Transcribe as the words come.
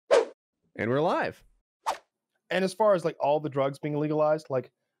And we're live. And as far as like all the drugs being legalized,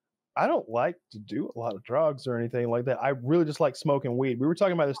 like I don't like to do a lot of drugs or anything like that. I really just like smoking weed. We were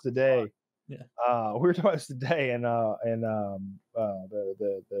talking about this today. Yeah. We were talking about this today and the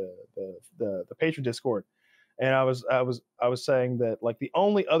patron Discord. And I was saying that like the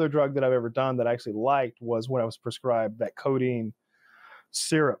only other drug that I've ever done that I actually liked was when I was prescribed that codeine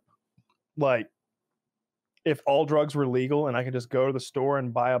syrup. Like if all drugs were legal and I could just go to the store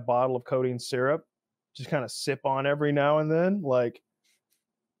and buy a bottle of codeine syrup, just kind of sip on every now and then, like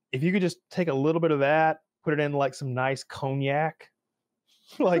if you could just take a little bit of that, put it in like some nice cognac,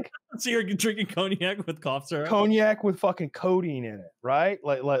 like so you're drinking cognac with cough syrup? Cognac with fucking codeine in it, right?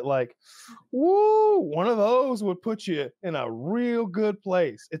 Like, woo! One of those would put you in a real good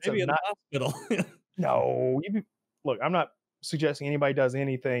place. It's maybe a in the hospital. No, look. I'm not suggesting anybody does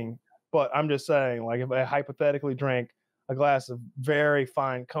anything, but I'm just saying, like, if I hypothetically drank a glass of very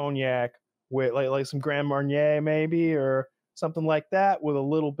fine cognac with like some Grand Marnier maybe or something like that with a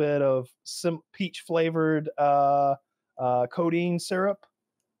little bit of some peach flavored codeine syrup,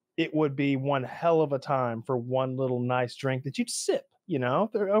 it would be one hell of a time for one little nice drink that you'd sip, you know,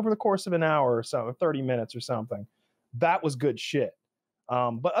 over the course of an hour or so, 30 minutes or something. That was good shit.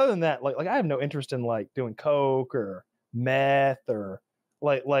 But other than that, like I have no interest in like doing coke or meth or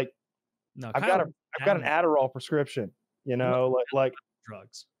like no, I've got an Adderall prescription, you know, like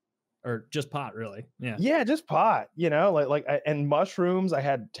drugs or just pot, really. Yeah, just pot, you know, and mushrooms. I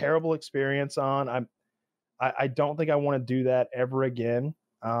had terrible experience on. I don't think I want to do that ever again.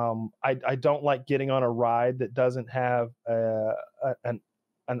 I don't like getting on a ride that doesn't have an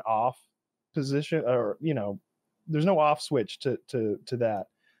off position, or you know, there's no off switch to that.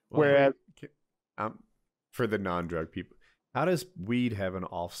 Well, whereas for the non-drug people, how does weed have an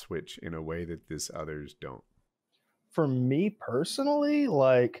off switch in a way that this others don't? For me personally,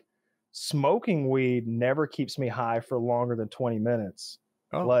 like smoking weed never keeps me high for longer than 20 minutes.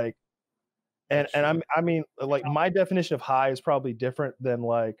 Oh. Like, and I mean, like my definition of high is probably different than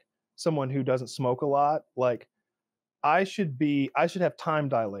like someone who doesn't smoke a lot. Like I should have time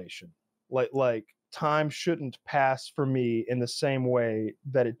dilation. Like time shouldn't pass for me in the same way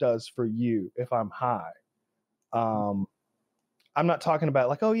that it does for you if I'm high. I'm not talking about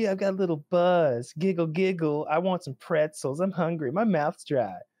like, oh yeah, I've got a little buzz, giggle, giggle. I want some pretzels. I'm hungry. My mouth's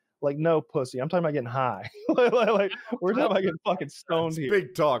dry. Like, no, pussy. I'm talking about getting high. like we're talking about getting fucking stoned here.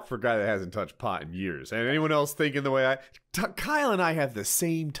 Big talk for a guy that hasn't touched pot in years. And anyone else thinking the way Kyle and I have the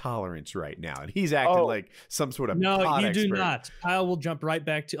same tolerance right now, and he's acting like some sort of pot expert. Do not. Kyle will jump right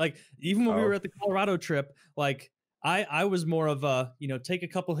back to like even when we were at the Colorado trip, like I was more of a, you know, take a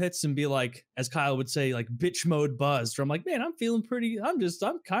couple hits and be like, as Kyle would say, like bitch mode buzzed. Where I'm like, man, I'm feeling pretty. I'm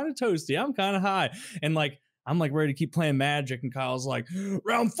kind of toasty. I'm kind of high, and like. I'm like ready to keep playing Magic, and Kyle's like,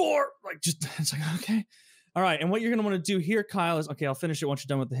 round 4, like just it's like, okay, all right. And what you're gonna want to do here, Kyle, is okay. I'll finish it once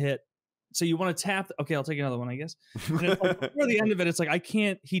you're done with the hit. So you want to tap? Okay, I'll take another one, I guess. And it's like, before the end of it, it's like I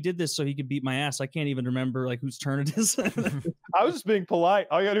can't. He did this so he could beat my ass. I can't even remember like whose turn it is. I was just being polite.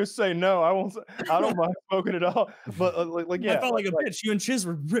 All you gotta do is say no. I won't. I don't mind smoking at all. But like yeah, I felt like a bitch. You and Chiz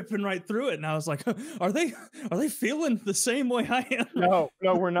were ripping right through it, and I was like, are they feeling the same way I am? No,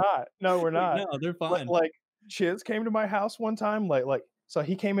 we're not. No, we're not. No, they're fine. Like Chiz came to my house one time, like so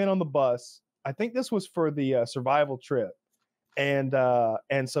he came in on the bus. I think this was for the survival trip, and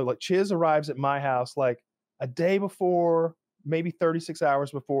so like Chiz arrives at my house like a day before, maybe 36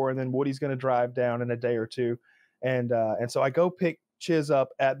 hours before, and then Woody's going to drive down in a day or two, and so I go pick Chiz up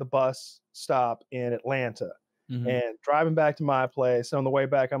at the bus stop in Atlanta, and driving back to my place. And on the way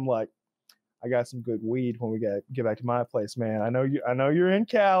back, I'm like, I got some good weed when we get back to my place, man. I know you're in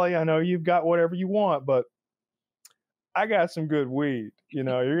Cali. I know you've got whatever you want, but I got some good weed. You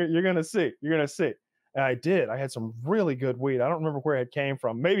know, you're gonna see. You're gonna see. And I did. I had some really good weed. I don't remember where it came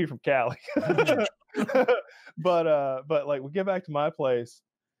from. Maybe from Cali. but like we get back to my place,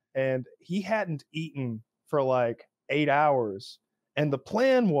 and he hadn't eaten for like 8 hours. And the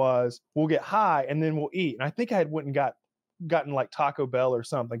plan was we'll get high and then we'll eat. And I think I had went and gotten like Taco Bell or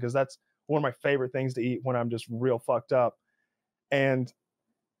something, because that's one of my favorite things to eat when I'm just real fucked up. And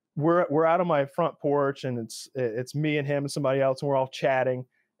we're out on my front porch, and it's me and him and somebody else, and we're all chatting.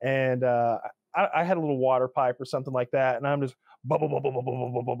 And I had a little water pipe or something like that, and I'm just bubble bubble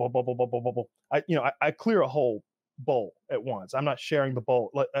bubble bubble bubble bubble bubble bubble. I clear a whole bowl at once. I'm not sharing the bowl.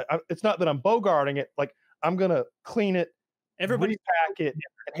 Like it's not that I'm bogarting it. Like I'm gonna clean it, everybody pack it,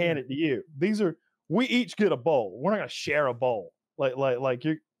 and hand it to you. We each get a bowl. We're not gonna share a bowl. Like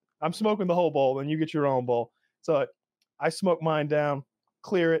I'm smoking the whole bowl, and you get your own bowl. So I smoke mine down,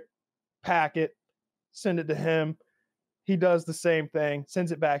 clear it, pack it, send it to him. He does the same thing,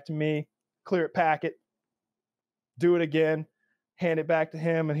 sends it back to me. clear it, pack it, do it again, hand it back to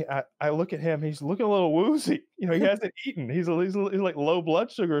him. And I look at him, he's looking a little woozy. You know, he hasn't eaten. He's like low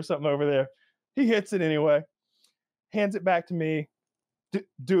blood sugar or something over there. He hits it anyway, hands it back to me,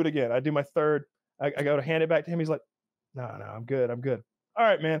 do it again. I do my third. I go to hand it back to him. He's like, no, I'm good. All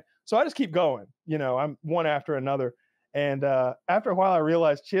right, man. So I just keep going. You know, I'm one after another. And after a while, I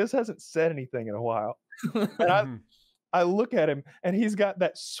realized Chiz hasn't said anything in a while. And I look at him, and he's got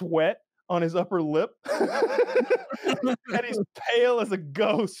that sweat on his upper lip, and he's pale as a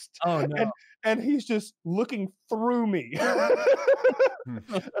ghost. Oh no! And he's just looking through me. And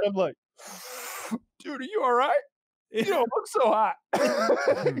I'm like, dude, are you all right? You don't look so hot.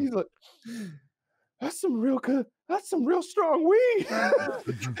 He's like, that's some real strong weed.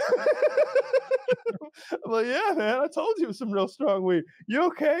 I'm like, yeah, man, I told you it was some real strong weed. You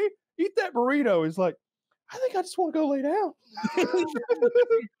okay? Eat that burrito. He's like, I think I just want to go lay down.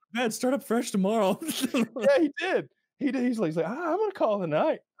 Man, start up fresh tomorrow. Yeah, he did. He's like, I'm gonna call it a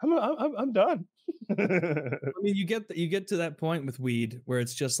night. I'm done. I mean, you get to that point with weed where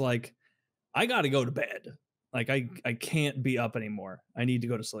it's just like, I got to go to bed. Like I can't be up anymore. I need to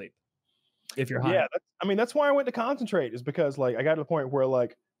go to sleep. If you're high. Yeah, that's why I went to concentrate, is because like I got to the point where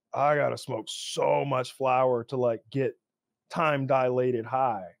like I gotta smoke so much flower to like get time dilated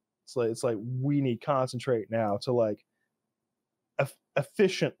high. It's like we need concentrate now to like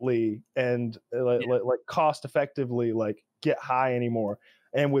efficiently and like cost effectively like get high anymore.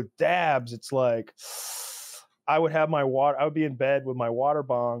 And with dabs, it's like I would be in bed with my water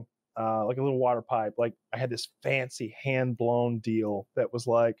bong, like a little water pipe. Like I had this fancy hand blown deal that was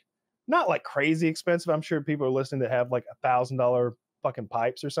like not like crazy expensive. I'm sure people are listening that have like $1,000 fucking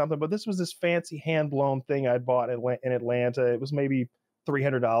pipes or something, but this was this fancy hand blown thing I'd bought in Atlanta. It was maybe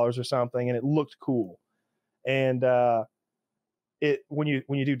 $300 or something, and it looked cool. And when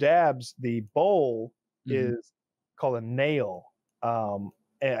you do dabs, the bowl is called a nail,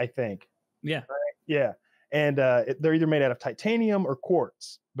 I think. Yeah. Right? Yeah. And they're either made out of titanium or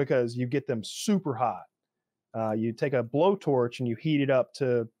quartz because you get them super hot. You take a blowtorch and you heat it up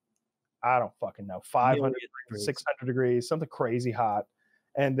to, I don't fucking know, 500, 600 degrees, something crazy hot.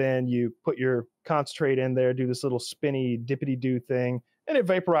 And then you put your concentrate in there, do this little spinny dippity-doo thing, and it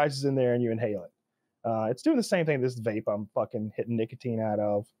vaporizes in there and you inhale it. It's doing the same thing this vape I'm fucking hitting nicotine out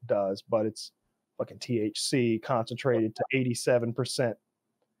of does, but it's fucking THC concentrated to 87%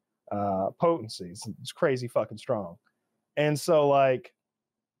 potency. It's crazy fucking strong. And so like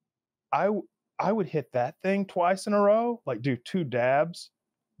I would hit that thing twice in a row, like do 2 dabs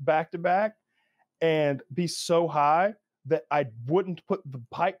back to back and be so high that I wouldn't put the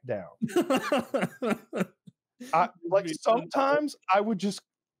pipe down. Sometimes I would just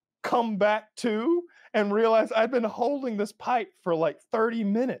come back to and realize I'd been holding this pipe for like 30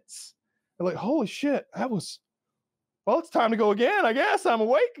 minutes. And like, holy shit, it's time to go again. I guess I'm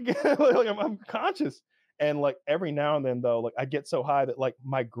awake again. Like I'm conscious. And like every now and then though, like I get so high that like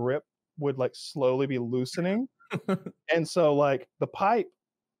my grip would like slowly be loosening. And so like the pipe,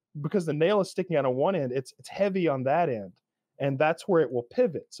 because the nail is sticking out on one end, it's heavy on that end. And that's where it will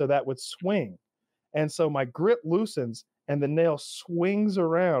pivot. So that would swing. And so my grip loosens and the nail swings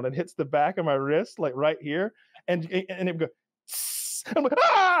around and hits the back of my wrist, like right here. And it would go, I'm like,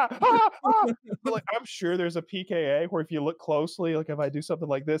 But like, I'm sure there's a PKA where if you look closely, like if I do something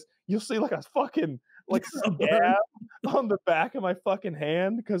like this, you'll see like a fucking like scab on the back of my fucking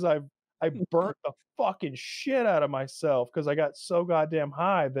hand because I burnt the fucking shit out of myself because I got so goddamn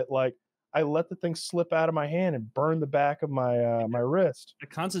high that like I let the thing slip out of my hand and burn the back of my my wrist. The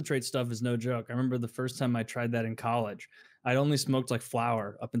concentrate stuff is no joke. I remember the first time I tried that in college. I'd only smoked like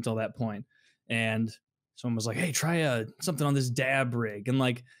flower up until that point, and someone was like, "Hey, try something on this dab rig." And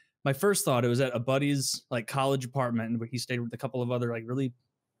like my first thought, it was at a buddy's like college apartment, where he stayed with a couple of other like really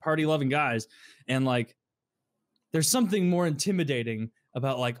party loving guys, and like there's something more intimidating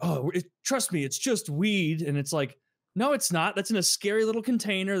about like, oh, trust me, it's just weed, and it's like, no, it's not. That's in a scary little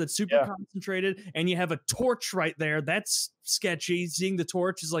container that's super concentrated, and you have a torch right there. That's sketchy. Seeing the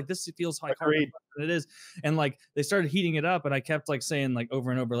torch is like, this feels high carbon than it is. And like they started heating it up, and I kept like saying like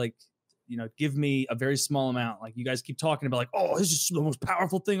over and over, like, you know, give me a very small amount. Like you guys keep talking about like, oh, this is the most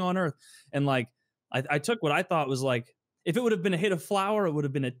powerful thing on earth. And like I took what I thought was like, if it would have been a hit of flour, it would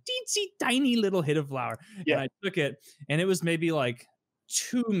have been a teensy tiny little hit of flour. Yeah. And I took it, and it was maybe like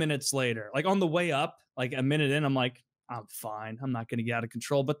 2 minutes later, like on the way up, like a minute in, I'm like, I'm fine. I'm not going to get out of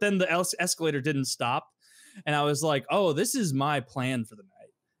control. But then the escalator didn't stop. And I was like, oh, this is my plan for the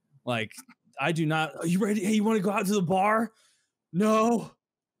night. Like, I do not. Are you ready? Hey, you want to go out to the bar? No.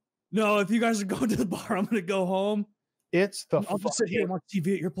 If you guys are going to the bar, I'm going to go home. I'll just sit here and watch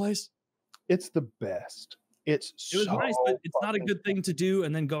TV at your place. It's the best. It was nice, but it's not a good thing to do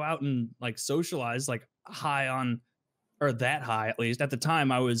and then go out and like socialize like high on, or that high at least. At the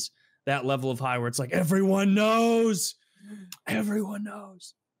time I was that level of high where it's like everyone knows. Everyone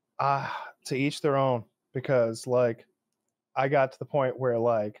knows. To each their own, because like I got to the point where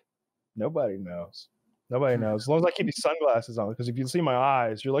like nobody knows. Nobody knows. As long as I keep these sunglasses on, because if you see my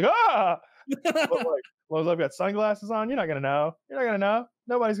eyes, you're like, ah. But like, as long as I've got sunglasses on, you're not gonna know. You're not gonna know.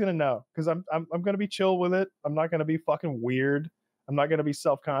 Nobody's gonna know, because I'm gonna be chill with it. I'm not gonna be fucking weird. I'm not gonna be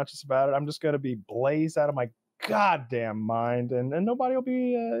self-conscious about it. I'm just gonna be blazed out of my goddamn mind, and nobody will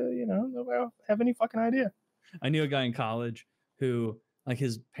be, nobody will have any fucking idea. I knew a guy in college who, like,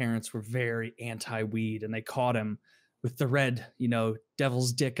 his parents were very anti-weed, and they caught him with the red,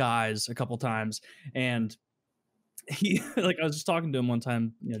 devil's dick eyes a couple times. And he, like, I was just talking to him one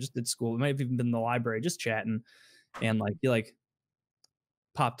time, just at school. It might have even been in the library, just chatting. And like, he like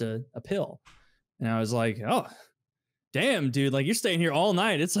popped a pill. And I was like, oh, damn, dude, like you're staying here all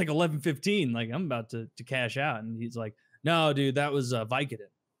night. It's like 11:15. Like I'm about to cash out. And he's like, no, dude, that was Vicodin.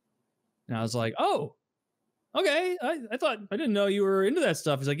 And I was like, oh, okay. I thought, I didn't know you were into that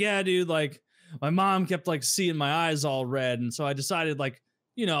stuff. He's like, yeah, dude, like my mom kept like seeing my eyes all red. And so I decided like,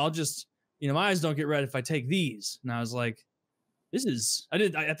 I'll just, my eyes don't get red if I take these. And I was like, at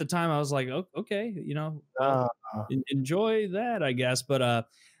the time I was like, oh, okay, enjoy that, I guess. But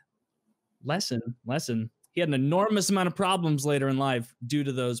lesson. He had an enormous amount of problems later in life due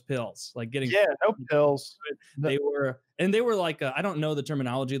to those pills, like getting no pills. They were like, I don't know the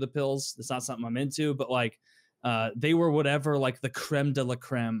terminology of the pills. It's not something I'm into, but like they were whatever like the creme de la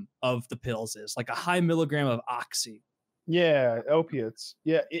creme of the pills is, like a high milligram of oxy. Yeah, opiates.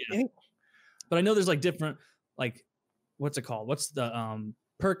 Yeah. But I know there's like different, like, what's it called? What's the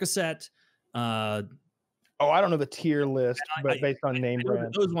Percocet? I don't know the tier list, but based on name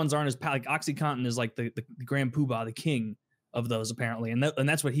brand, those ones aren't as like OxyContin is like the grand poobah, the king of those apparently, and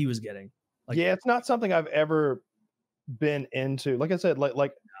that's what he was getting. Like, yeah, it's not something I've ever been into. Like I said,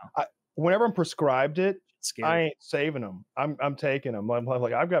 whenever I'm prescribed it, I ain't saving them. I'm taking them. I'm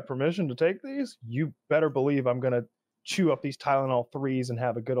like, I've got permission to take these. You better believe I'm gonna chew up these Tylenol 3s and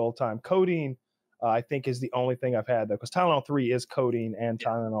have a good old time. Codeine, I think, is the only thing I've had though, because Tylenol 3 is codeine and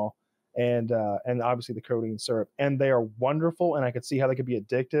Tylenol. And obviously the codeine syrup, and they are wonderful, and I could see how they could be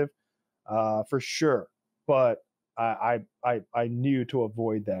addictive, for sure. But I knew to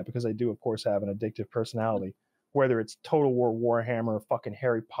avoid that, because I do, of course, have an addictive personality, whether it's Total War Warhammer, fucking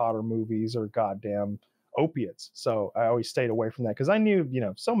Harry Potter movies, or goddamn opiates. So I always stayed away from that, because I knew,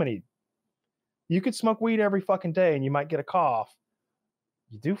 so many. You could smoke weed every fucking day and you might get a cough.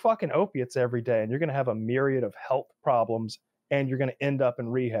 You do fucking opiates every day, and you're gonna have a myriad of health problems, and you're gonna end up in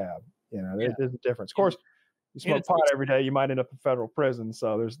rehab. There's a difference. Of course, you smoke pot every day, you might end up in federal prison.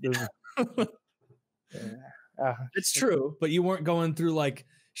 So there's it's true, but you weren't going through like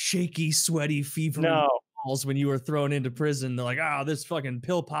shaky, sweaty, fever balls when you were thrown into prison. They're like, this fucking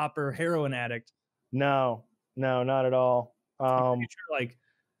pill popper, heroin addict. No, not at all. I'm pretty sure, like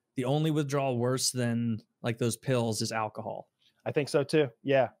the only withdrawal worse than like those pills is alcohol. I think so too.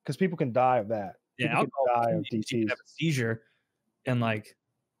 Yeah, because people can die of that. Yeah, alcohol can die of DTs. You can have a seizure, and like,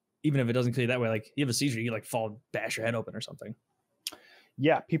 even if it doesn't kill you that way, like you have a seizure, you like fall, bash your head open or something.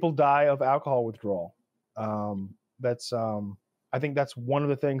 Yeah, people die of alcohol withdrawal. That's I think that's one of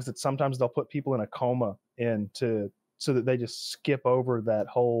the things that sometimes they'll put people in a coma so that they just skip over that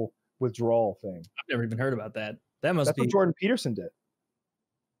whole withdrawal thing. I've never even heard about that. That's what Jordan Peterson did.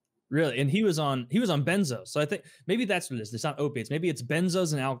 Really? And he was on benzos. So I think maybe that's what it is. It's not opiates. Maybe it's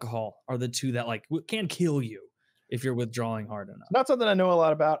benzos and alcohol are the two that like can kill you if you're withdrawing hard enough. Not something I know a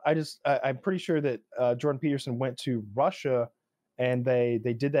lot about. I'm pretty sure that Jordan Peterson went to Russia, and they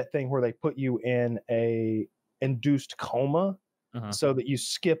did that thing where they put you in a induced coma, so that you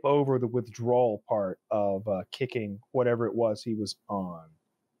skip over the withdrawal part of kicking whatever it was he was on.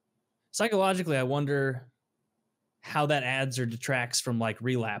 Psychologically, I wonder how that adds or detracts from like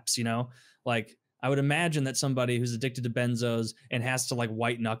relapse, like I would imagine that somebody who's addicted to benzos and has to like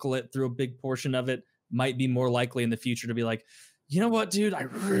white knuckle it through a big portion of it might be more likely in the future to be like, you know what, dude, I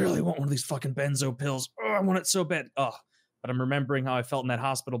really want one of these fucking benzo pills. Oh, I want it so bad. Oh, but I'm remembering how I felt in that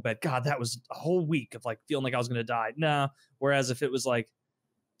hospital bed. God, that was a whole week of like feeling like I was going to die. Nah. Whereas if it was like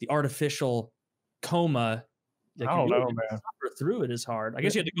the artificial coma, like, I don't know, man. Suffer through it is hard. I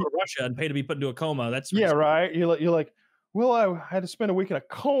guess you had to go to Russia and pay to be put into a coma. That's right. You're like, well, I had to spend a week in a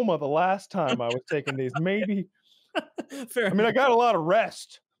coma the last time I was taking these. Maybe. Fair. I mean, I got a lot of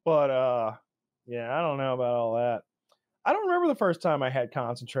rest, but yeah, I don't know about all that. I don't remember the first time I had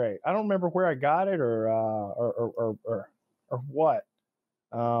concentrate. I don't remember where I got it or what.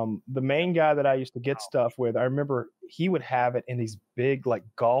 The main guy that I used to get stuff with, I remember he would have it in these big, like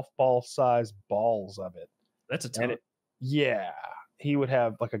golf ball sized balls of it. That's a ton. Yeah, he would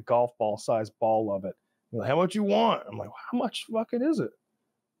have like a golf ball sized ball of it. Like, how much you want? I'm like, how much fucking is it?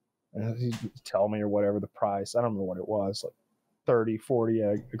 And he'd tell me or whatever the price. I don't remember what it was, like 30, 40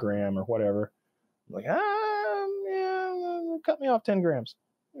 a gram or whatever. I'm like, yeah, cut me off 10 grams.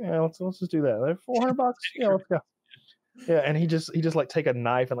 Yeah, let's just do that. Like $400. Yeah, let's go. Yeah, and he just like take a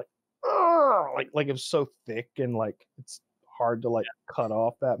knife and like it was so thick and like it's hard to like cut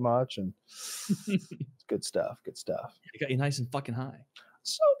off that much, and it's good stuff. Good stuff. It got you nice and fucking high.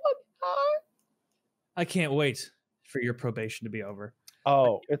 So fucking high. I can't wait for your probation to be over.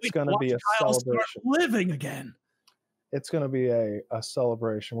 Oh, it's gonna be a celebration. Living again. It's gonna be a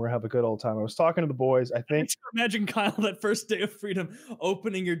celebration. We're gonna have a good old time. I was talking to the boys. I think. Imagine Kyle that first day of freedom,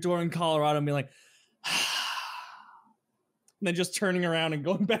 opening your door in Colorado and being like, and then just turning around and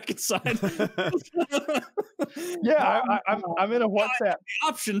going back inside. Yeah, I'm in a WhatsApp. The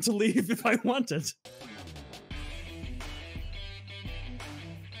option to leave if I wanted.